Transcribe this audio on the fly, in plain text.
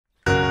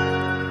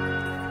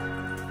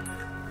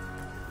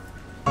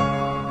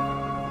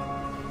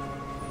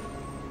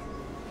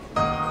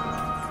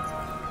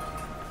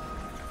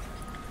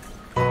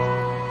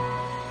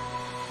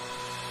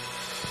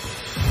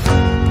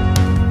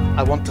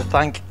I want to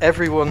thank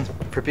everyone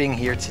for being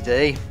here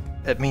today.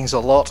 It means a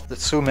lot that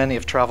so many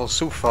have travelled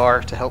so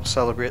far to help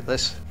celebrate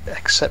this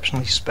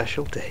exceptionally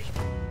special day.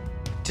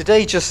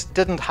 Today just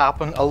didn't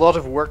happen. A lot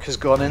of work has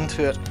gone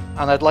into it,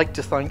 and I'd like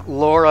to thank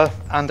Laura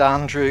and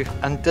Andrew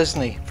and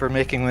Disney for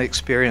making the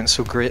experience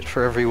so great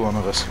for every one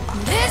of us.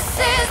 This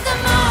is the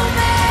moment.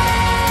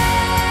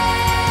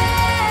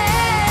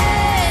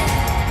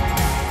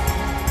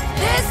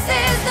 This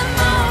is the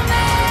moment.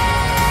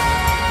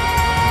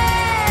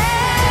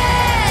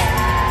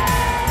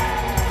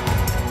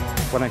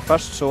 When I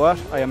first saw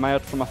her, I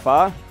admired from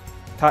afar,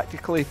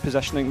 tactically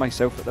positioning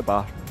myself at the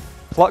bar.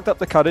 Plucked up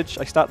the courage,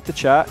 I started to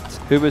chat.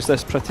 Who was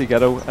this pretty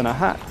girl in a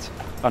hat?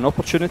 An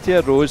opportunity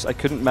arose I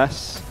couldn't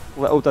miss.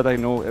 Little did I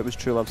know it was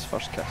true love's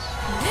first kiss.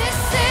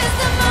 This is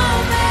the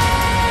moment.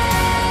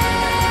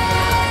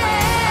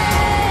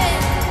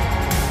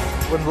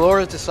 When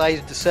Laura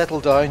decided to settle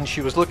down,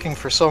 she was looking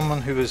for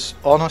someone who was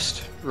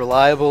honest,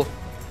 reliable,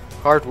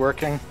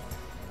 hardworking,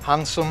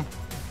 handsome,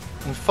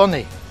 and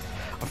funny.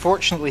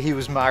 Unfortunately, he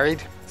was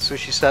married, so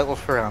she settled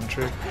for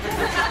Andrew.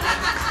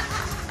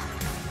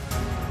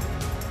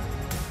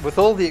 With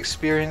all the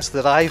experience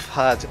that I've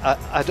had,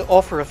 I'd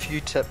offer a few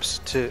tips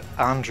to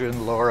Andrew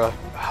and Laura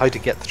how to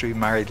get through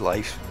married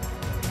life.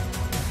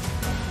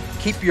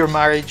 Keep your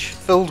marriage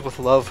filled with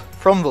love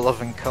from the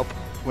loving cup.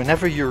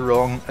 Whenever you're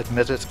wrong,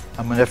 admit it,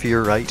 and whenever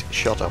you're right,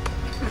 shut up.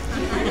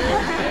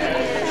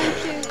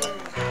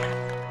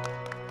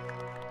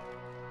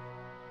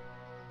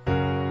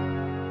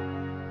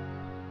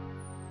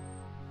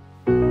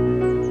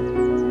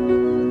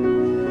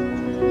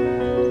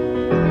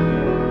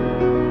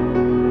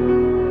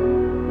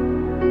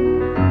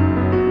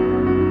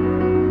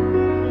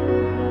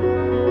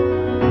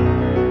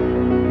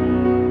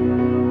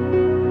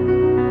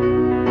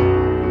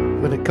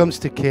 When it comes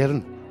to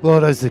caring,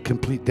 Laura's the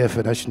complete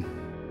definition.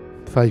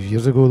 5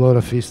 years ago,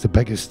 Laura faced the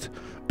biggest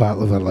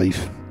battle of her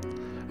life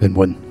and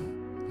won.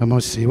 I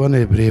must say, one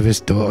of the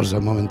bravest daughters a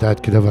mum and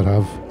dad could ever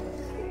have.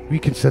 We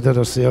consider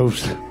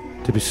ourselves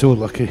to be so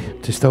lucky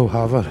to still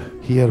have her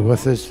here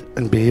with us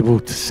and be able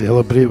to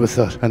celebrate with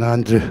her and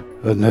Andrew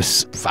on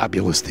this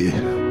fabulous day.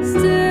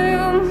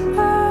 Still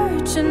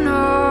marching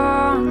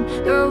on,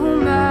 no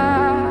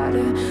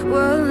matter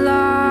what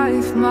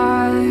life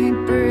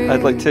might bring.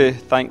 I'd like to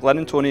thank Lynn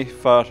and Tony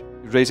for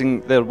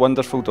raising their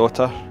wonderful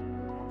daughter.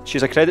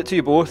 She's a credit to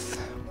you both,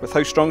 with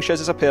how strong she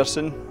is as a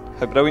person,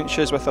 how brilliant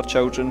she is with her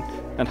children,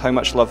 and how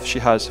much love she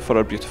has for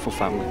her beautiful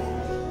family.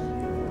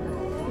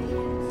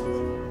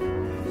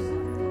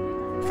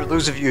 For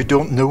those of you who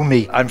don't know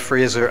me, I'm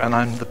Fraser, and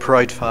I'm the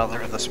proud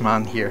father of this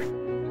man here.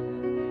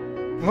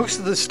 Most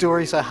of the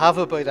stories I have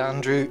about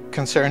Andrew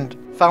concerned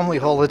family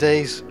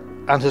holidays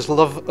and his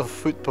love of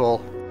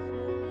football.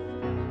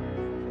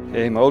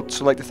 I'd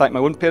also like to thank my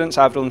own parents,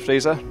 Avril and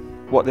Fraser,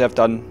 what they have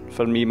done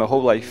for me my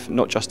whole life,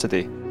 not just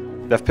today.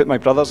 They've put my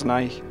brothers and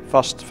I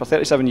first for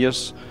 37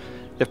 years.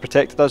 They've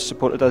protected us,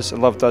 supported us and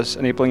loved us,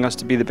 enabling us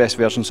to be the best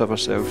versions of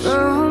ourselves.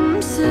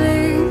 From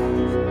sleep,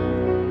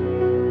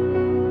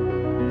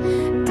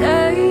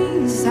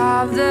 days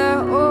have their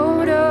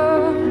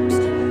odors.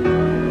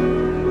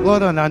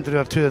 Laura and Andrew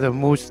are two of the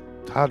most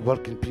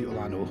hard-working people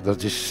I know. They're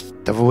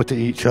just devoted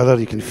to each other.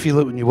 You can feel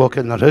it when you walk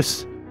in their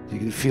house. You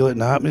can feel it in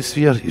the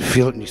atmosphere. You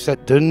feel it when you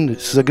sit down.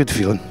 It's a good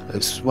feeling.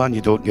 It's one you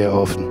don't get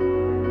often.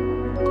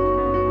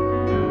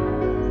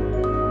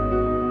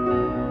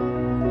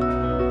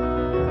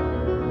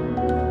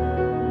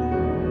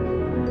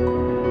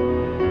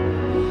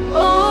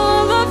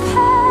 All of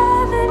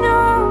heaven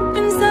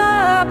opens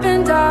up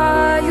and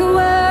I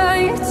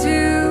awake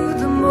to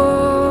the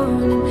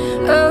morning,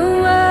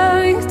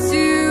 awake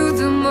to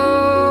the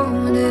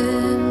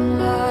morning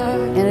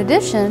light. In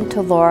addition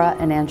to Laura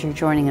and Andrew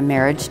joining in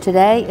marriage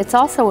today, it's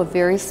also a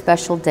very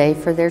special day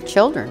for their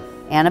children,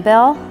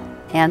 Annabelle,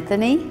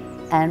 Anthony,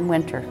 and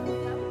Winter.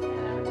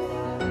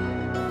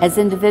 As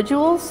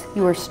individuals,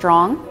 you are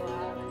strong,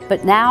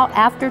 but now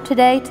after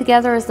today,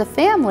 together as a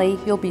family,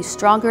 you'll be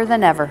stronger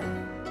than ever.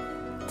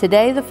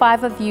 Today, the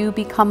five of you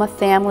become a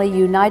family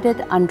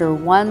united under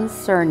one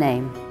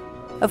surname.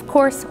 Of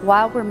course,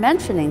 while we're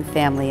mentioning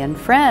family and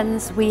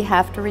friends, we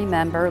have to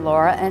remember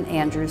Laura and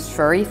Andrew's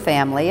furry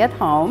family at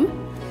home,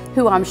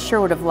 who I'm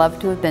sure would have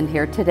loved to have been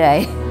here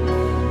today.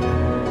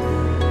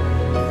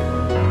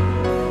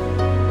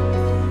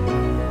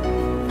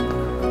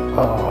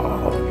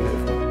 Oh,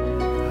 beautiful.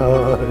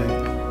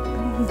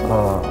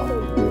 Oh.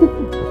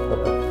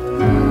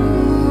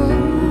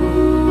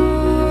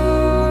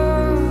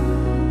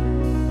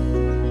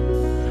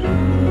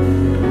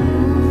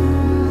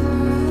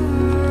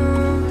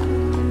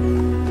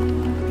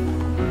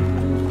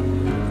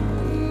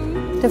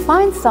 To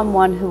find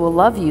someone who will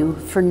love you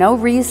for no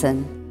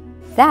reason,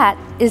 that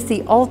is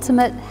the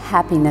ultimate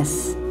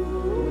happiness.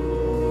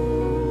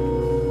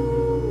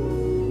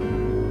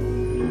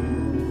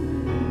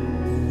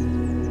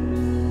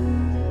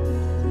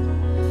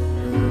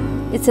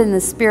 It's in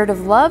the spirit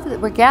of love that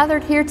we're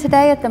gathered here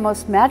today at the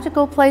most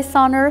magical place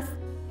on earth,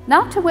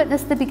 not to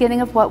witness the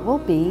beginning of what will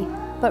be,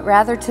 but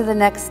rather to the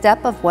next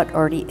step of what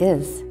already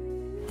is.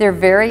 their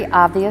very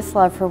obvious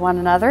love for one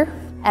another,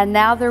 and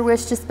now their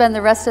wish to spend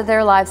the rest of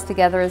their lives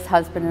together as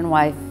husband and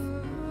wife.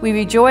 We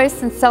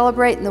rejoice and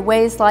celebrate in the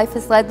ways life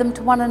has led them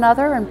to one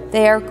another, and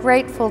they are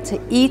grateful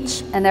to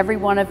each and every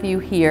one of you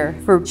here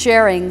for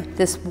sharing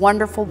this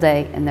wonderful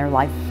day in their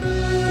life.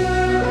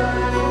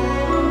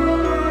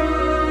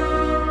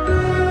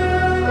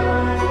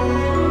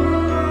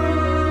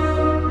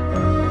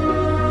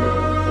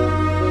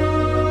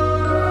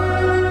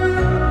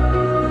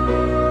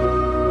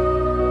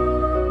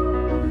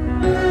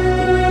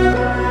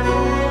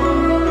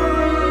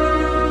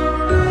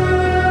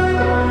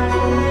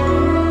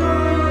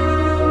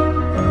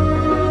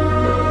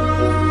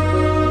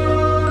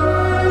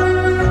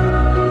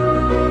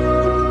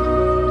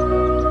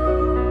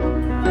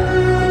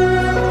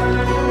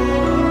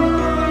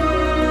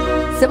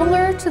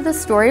 Similar to the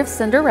story of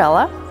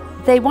Cinderella,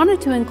 they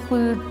wanted to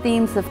include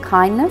themes of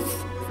kindness,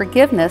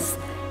 forgiveness,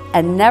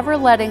 and never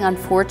letting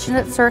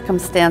unfortunate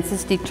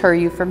circumstances deter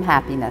you from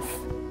happiness.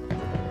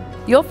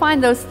 You'll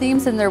find those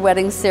themes in their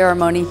wedding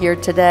ceremony here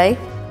today.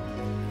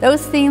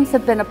 Those themes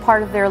have been a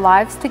part of their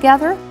lives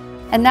together,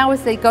 and now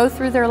as they go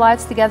through their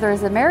lives together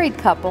as a married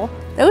couple,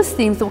 those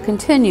themes will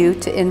continue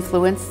to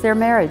influence their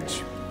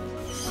marriage.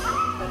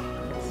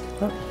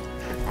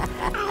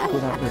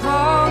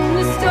 Calm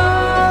the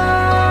storm.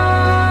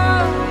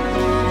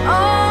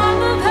 On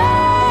the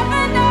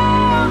pavement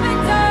of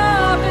it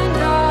up and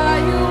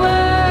die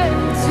away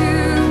to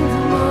the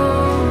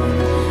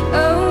morning,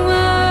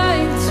 away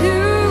to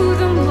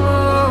the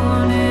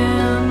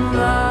morning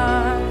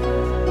light.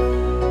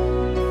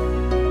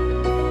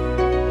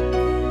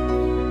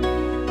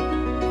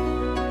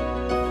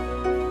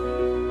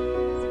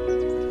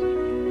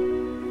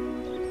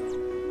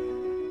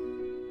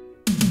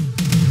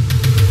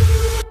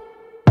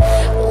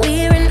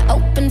 We're an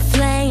open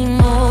flame,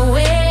 oh,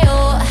 eh,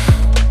 oh.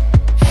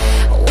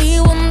 We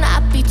will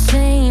not be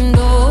chained,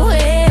 oh,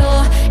 eh,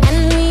 oh.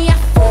 And we are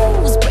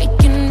fools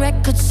breaking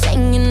records,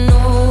 singing,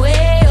 oh,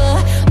 eh,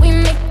 oh. We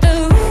make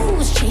the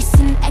rules,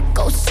 chasing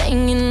echoes,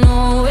 singing,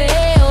 oh,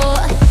 eh,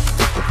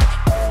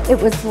 oh. It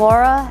was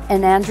Laura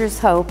and Andrew's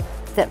hope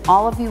that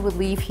all of you would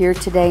leave here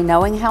today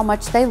knowing how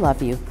much they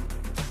love you,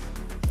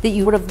 that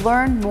you would have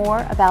learned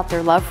more about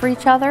their love for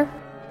each other,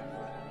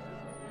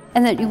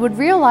 and that you would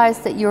realize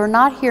that you are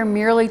not here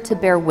merely to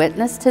bear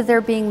witness to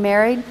their being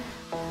married,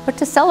 but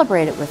to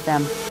celebrate it with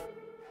them.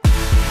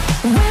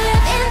 We live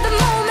in the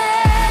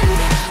moment,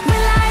 we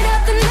light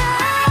up the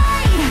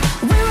night,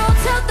 we roll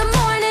till the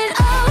morning,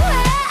 oh,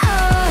 eh,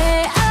 oh,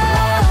 eh,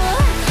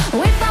 oh.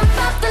 We bump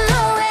up the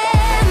low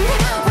end,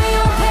 we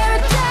own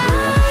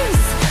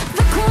paradise,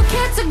 the cool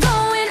kids are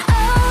going,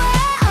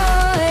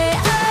 oh, eh, oh, eh,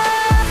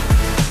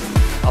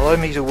 oh. Allow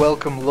me to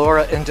welcome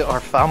Laura into our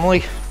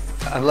family,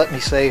 and let me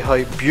say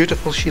how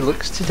beautiful she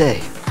looks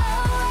today.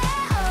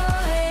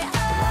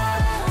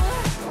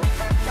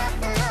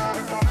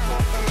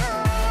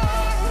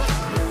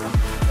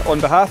 On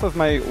behalf of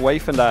my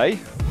wife and I,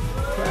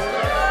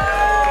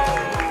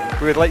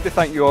 we would like to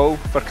thank you all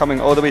for coming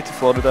all the way to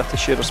Florida to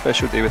share a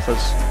special day with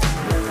us.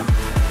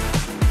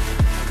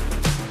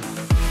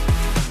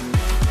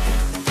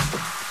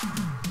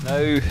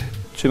 Now,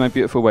 to my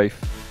beautiful wife,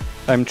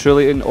 I'm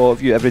truly in awe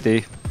of you every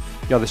day.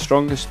 You're the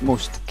strongest,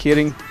 most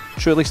caring,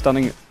 truly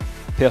stunning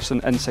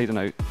person inside and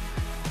out.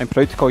 I'm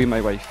proud to call you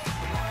my wife.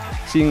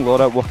 Seeing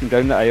Laura walking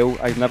down the aisle,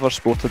 I've never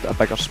sported a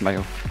bigger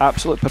smile.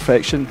 Absolute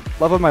perfection,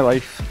 love of my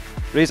life.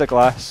 Raise a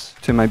glass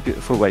to my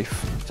beautiful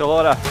wife. To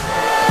Laura.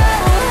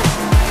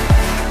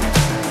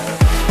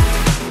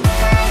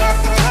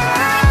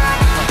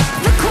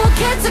 The cool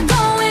kids are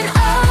going,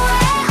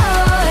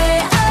 oh,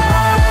 eh,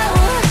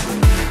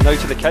 oh. Now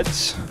to the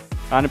kids.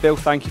 Annabelle,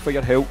 thank you for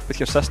your help with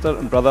your sister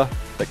and brother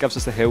that gives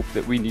us the help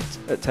that we need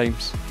at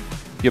times.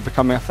 You're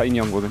becoming a fine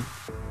young woman.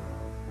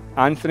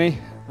 Anthony,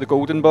 the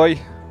golden boy,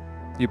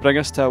 you bring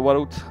us to a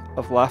world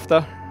of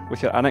laughter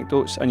with your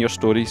anecdotes and your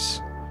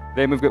stories.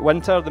 Then we've got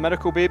Winter, the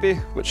miracle baby,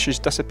 which she's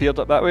disappeared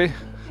up that way.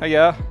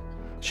 Hiya.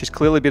 She's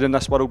clearly been in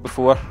this world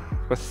before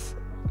with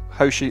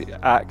how she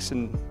acts,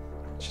 and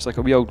she's like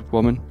a wee old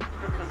woman.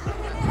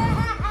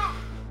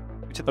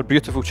 To our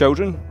beautiful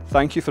children,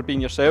 thank you for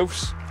being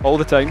yourselves all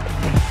the time.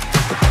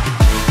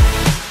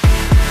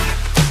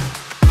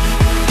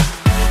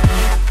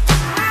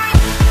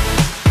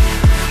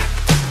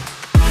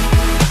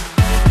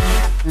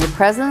 In the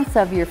presence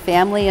of your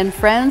family and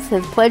friends who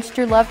have pledged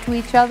your love to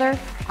each other,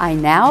 I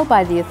now,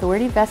 by the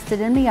authority vested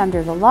in me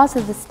under the laws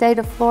of the state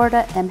of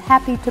Florida, am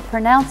happy to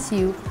pronounce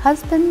you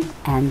husband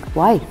and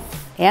wife.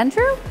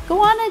 Andrew, go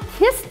on and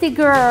kiss the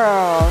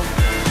girl.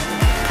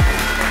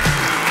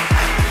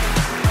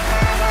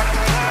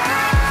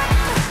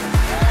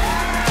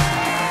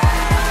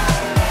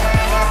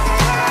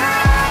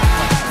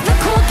 The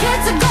cool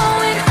kids are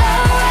going, oh,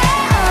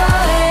 eh,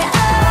 oh, eh,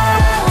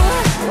 oh.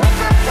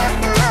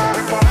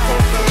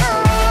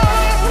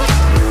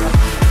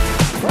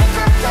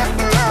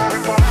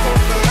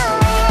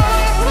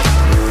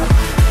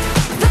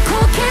 The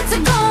cool kids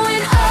are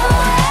going, oh,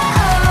 eh,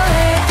 oh,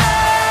 eh,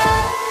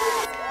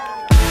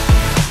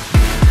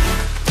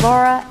 oh.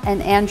 Laura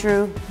and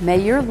Andrew,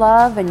 may your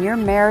love and your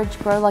marriage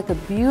grow like a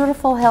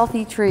beautiful,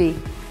 healthy tree,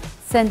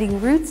 sending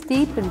roots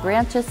deep and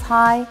branches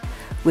high,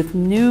 with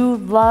new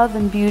love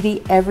and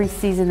beauty every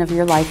season of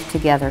your life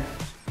together.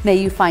 May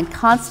you find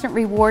constant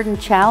reward and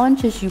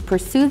challenge as you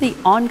pursue the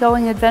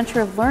ongoing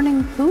adventure of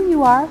learning who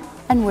you are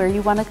and where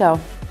you want to go.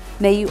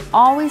 May you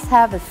always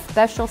have a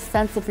special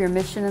sense of your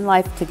mission in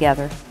life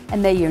together,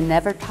 and may you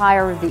never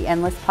tire of the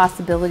endless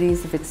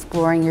possibilities of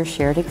exploring your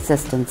shared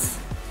existence.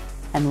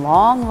 And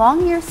long,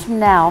 long years from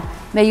now,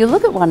 may you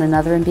look at one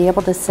another and be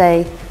able to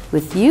say,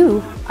 with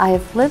you, I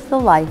have lived the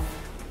life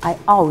I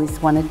always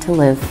wanted to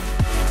live.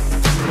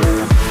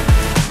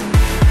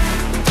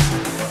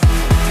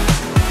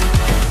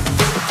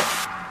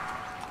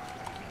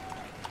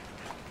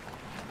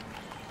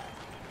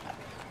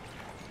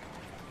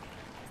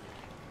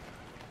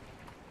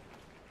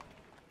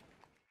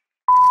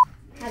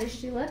 How does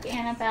she look,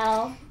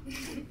 Annabelle?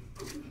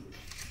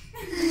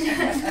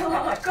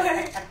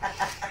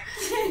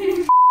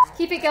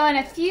 Keep it going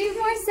a few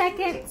more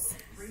seconds.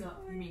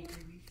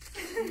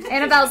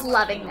 Annabelle's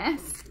loving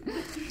this.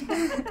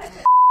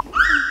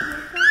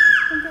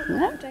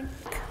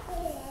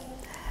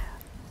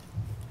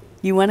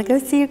 You want to go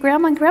see your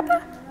grandma and grandpa?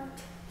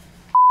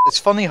 It's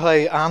funny how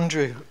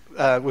Andrew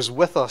was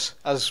with us,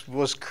 as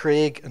was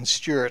Craig and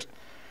Stuart.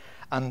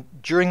 And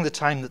during the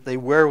time that they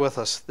were with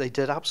us, they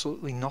did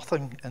absolutely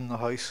nothing in the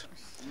house.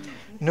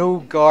 No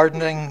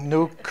gardening,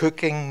 no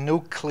cooking,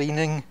 no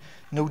cleaning,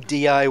 no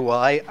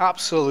DIY,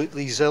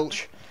 absolutely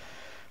zilch.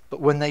 But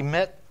when they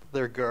met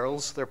their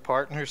girls, their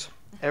partners,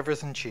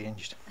 everything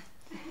changed.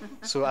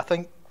 So I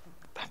think,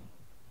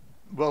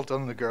 well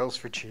done the girls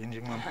for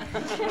changing them.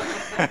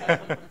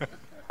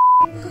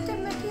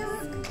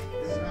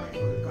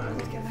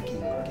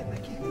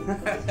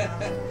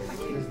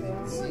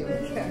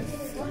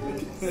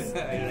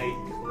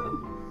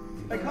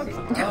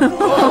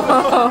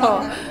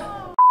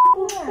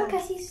 Oh,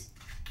 Cassie's.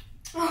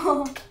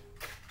 Oh.